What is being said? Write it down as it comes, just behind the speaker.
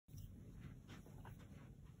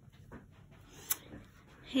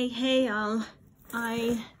Hey all.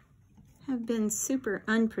 I have been super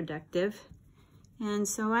unproductive, and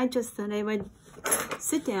so I just thought I would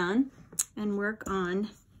sit down and work on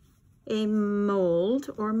a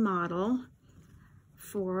mold or model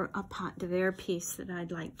for a pot de verre piece that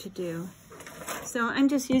I'd like to do. So I'm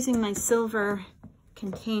just using my silver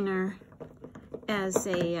container as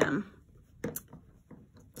a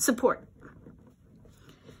support.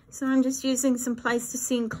 So I'm just using some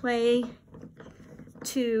plasticine clay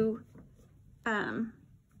to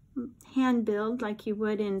hand build like you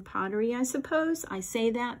would in pottery, I suppose. I say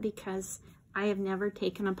that because I have never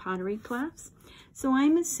taken a pottery class. So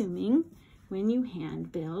I'm assuming when you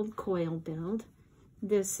hand build, coil build,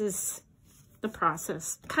 this is the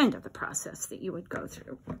process, kind of the process that you would go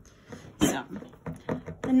through. So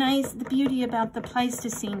the beauty about the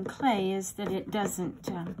plasticine clay is that it doesn't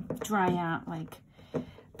dry out like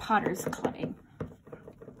potter's clay.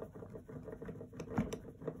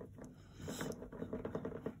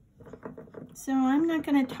 So I'm not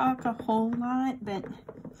going to talk a whole lot, but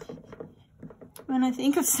when I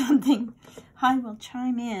think of something, I will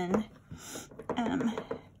chime in.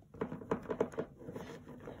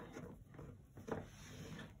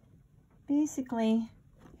 Basically,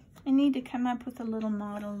 I need to come up with a little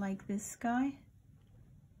model like this guy.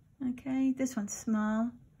 Okay, this one's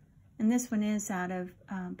small, and this one is out of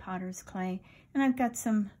potter's clay. And I've got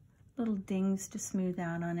some little dings to smooth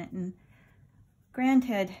out on it. And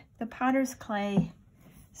granted, the potter's clay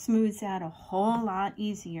smooths out a whole lot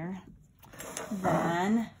easier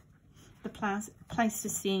than the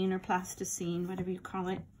plasticine or plasticine, whatever you call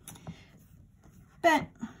it. But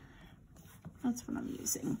that's what I'm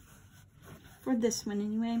using for this one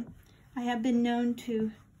anyway. I have been known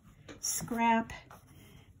to scrap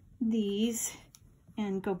these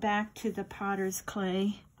and go back to the potter's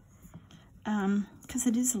clay because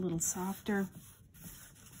it is a little softer,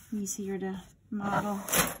 easier to model.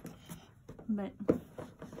 But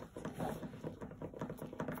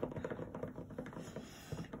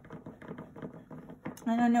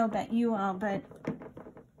I don't know about you all, but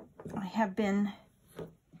I have been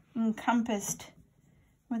encompassed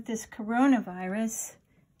with this coronavirus,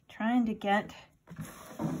 trying to get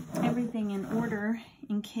everything in order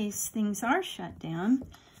in case things are shut down,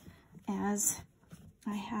 as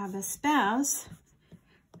I have a spouse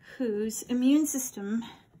whose immune system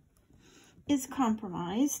is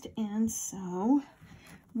compromised, and so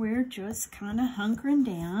we're just kind of hunkering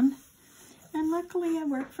down. And luckily I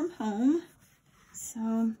work from home,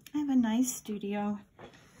 so I have a nice studio.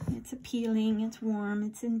 It's appealing, it's warm,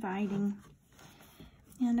 it's inviting,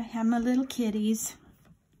 and I have my little kitties,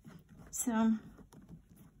 so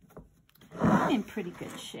I'm in pretty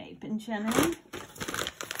good shape. And Genevieve,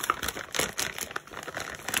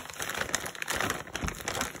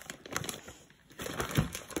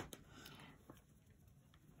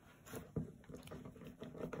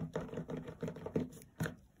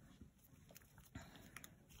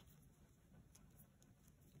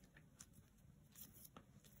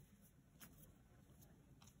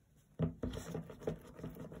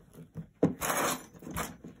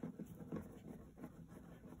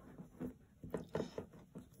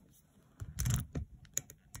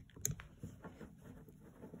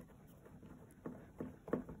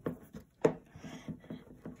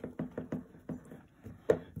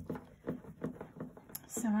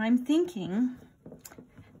 so I'm thinking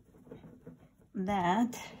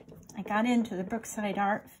that I got into the Brookside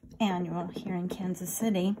Art Annual here in Kansas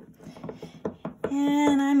City,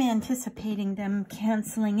 and I'm anticipating them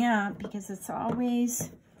canceling out because it's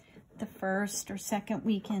always the first or second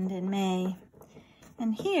weekend in May.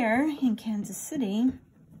 And here in Kansas City,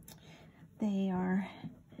 they are,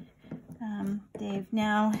 they've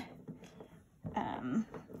now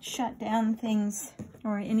shut down things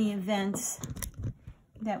or any events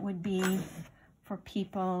that would be for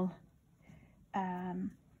people,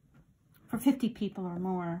 for 50 people or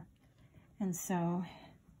more. And so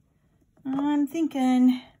I'm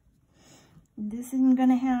thinking this isn't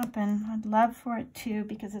gonna happen. I'd love for it to,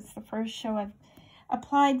 because it's the first show I've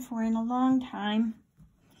applied for in a long time.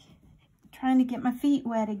 Trying to get my feet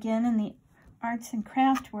wet again in the arts and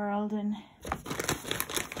craft world, and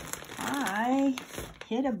I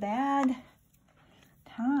hit a bad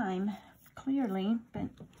time, clearly, but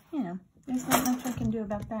you know, there's not much I can do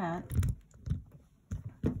about that.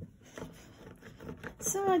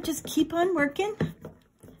 So I just keep on working,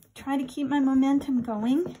 try to keep my momentum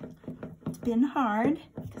going. It's been hard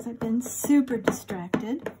because I've been super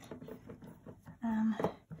distracted,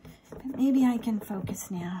 but maybe I can focus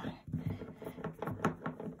now.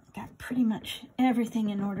 Got pretty much everything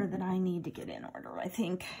in order that I need to get in order, I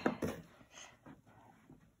think.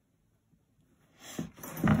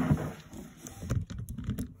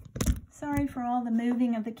 Sorry for all the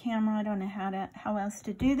moving of the camera. I don't know how else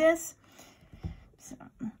to do this. So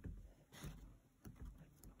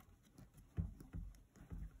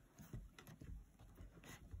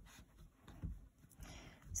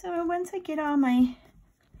once I get all my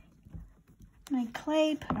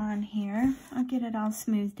clay put on here, I'll get it all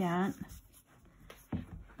smoothed out.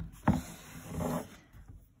 I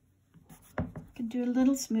can do a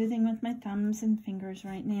little smoothing with my thumbs and fingers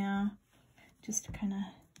right now, just to kind of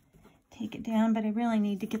take it down, but I really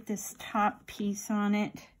need to get this top piece on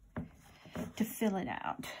it to fill it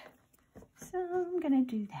out. So I'm going to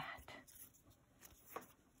do that.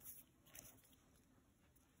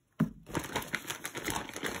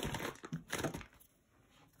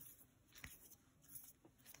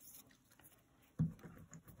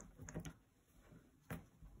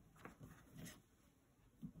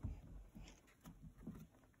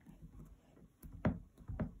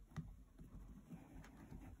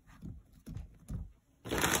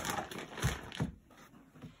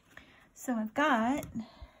 So I've got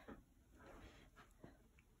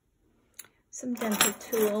some dental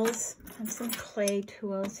tools and some clay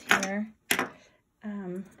tools here.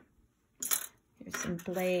 Here's some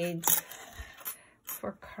blades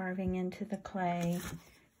for carving into the clay,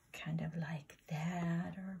 kind of like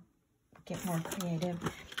that, or get more creative.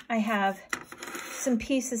 I have some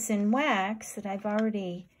pieces in wax that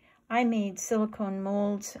I made silicone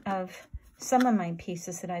molds of some of my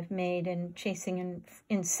pieces that I've made and chasing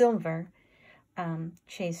in silver,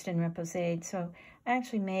 chased in reposade. So I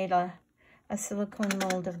actually made a silicone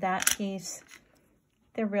mold of that piece.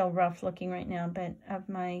 They're real rough looking right now, but of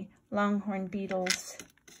my longhorn beetles,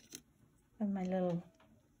 of my little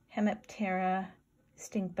hemiptera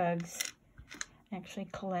stink bugs. I actually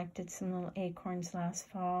collected some little acorns last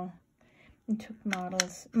fall and took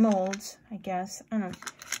molds, I guess. I don't know.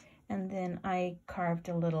 And then I carved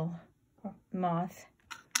a little moth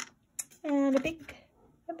and a big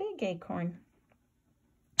acorn.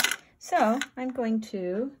 So I'm going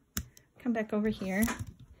to come back over here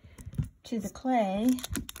to the clay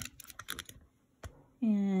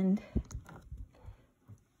and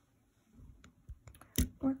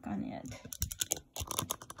work on it.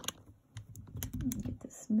 Get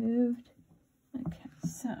this moved. Okay,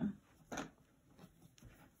 so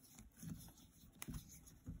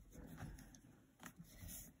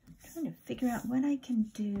trying to figure out what I can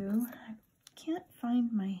do. I can't find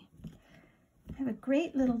I have a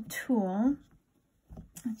great little tool.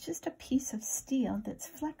 It's just a piece of steel that's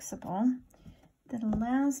flexible that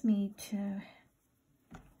allows me to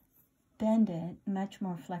bend it much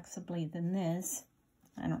more flexibly than this.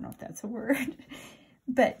 I don't know if that's a word,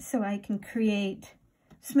 but so I can create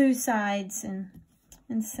smooth sides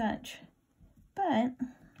and such. But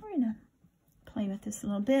we're gonna play with this a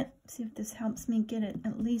little bit, see if this helps me get it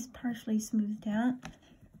at least partially smoothed out.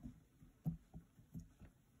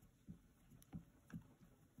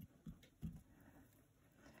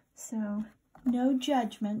 So no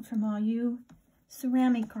judgment from all you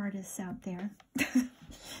ceramic artists out there.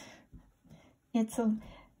 It's a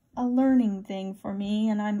learning thing for me,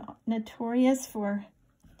 and I'm notorious for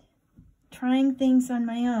trying things on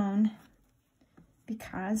my own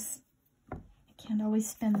because I can't always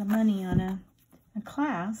spend the money on a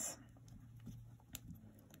class.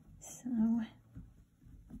 So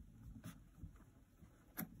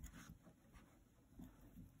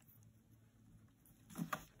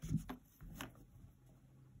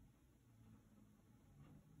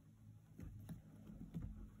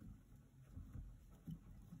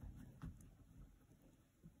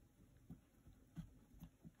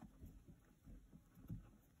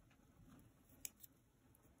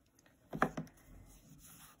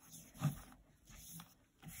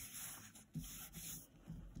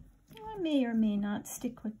I may or may not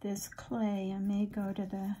stick with this clay. I may go to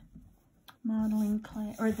the modeling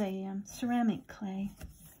clay or the ceramic clay.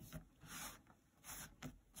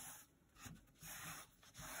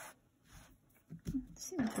 Let's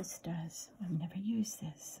see what this does. I've never used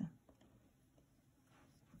this.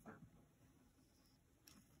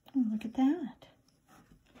 Oh, look at that.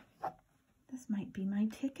 This might be my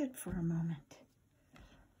ticket for a moment.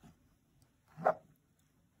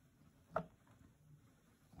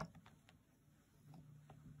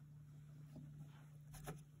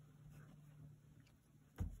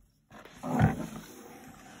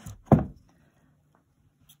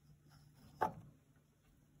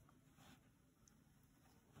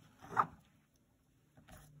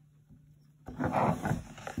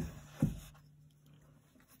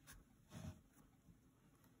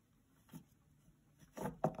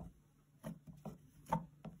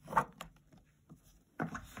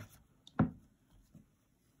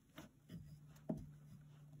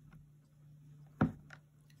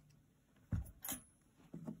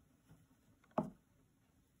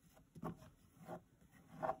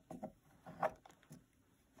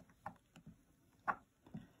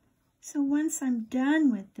 So once I'm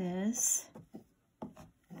done with this,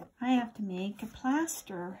 I have to make a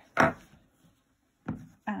plaster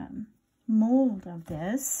mold of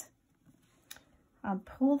this. I'll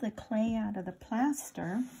pull the clay out of the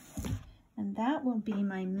plaster, and that will be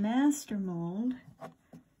my master mold,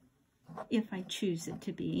 if I choose it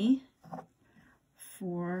to be,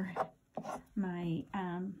 for my,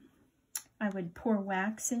 I would pour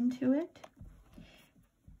wax into it,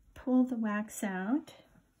 pull the wax out,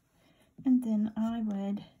 and then I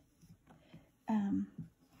would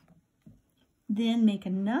then make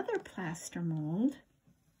another plaster mold,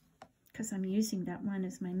 because I'm using that one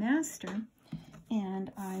as my master,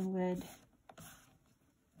 and I would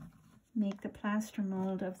make the plaster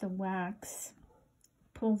mold of the wax,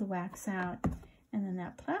 pull the wax out, and then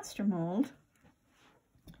that plaster mold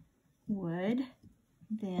would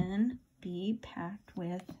then be packed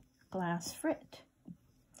with glass frit.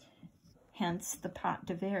 Hence, the pot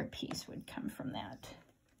de verre piece would come from that.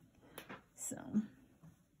 So,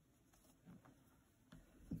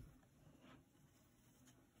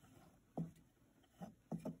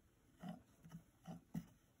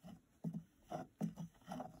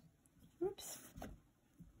 oops.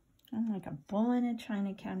 I'm like a bull in a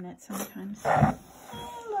china cabinet sometimes. A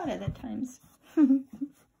lot of the times.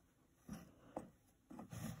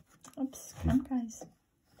 Oops, come guys.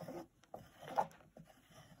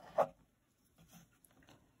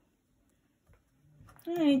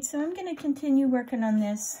 Alright, so I'm going to continue working on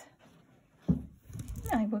this.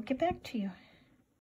 I will get back to you.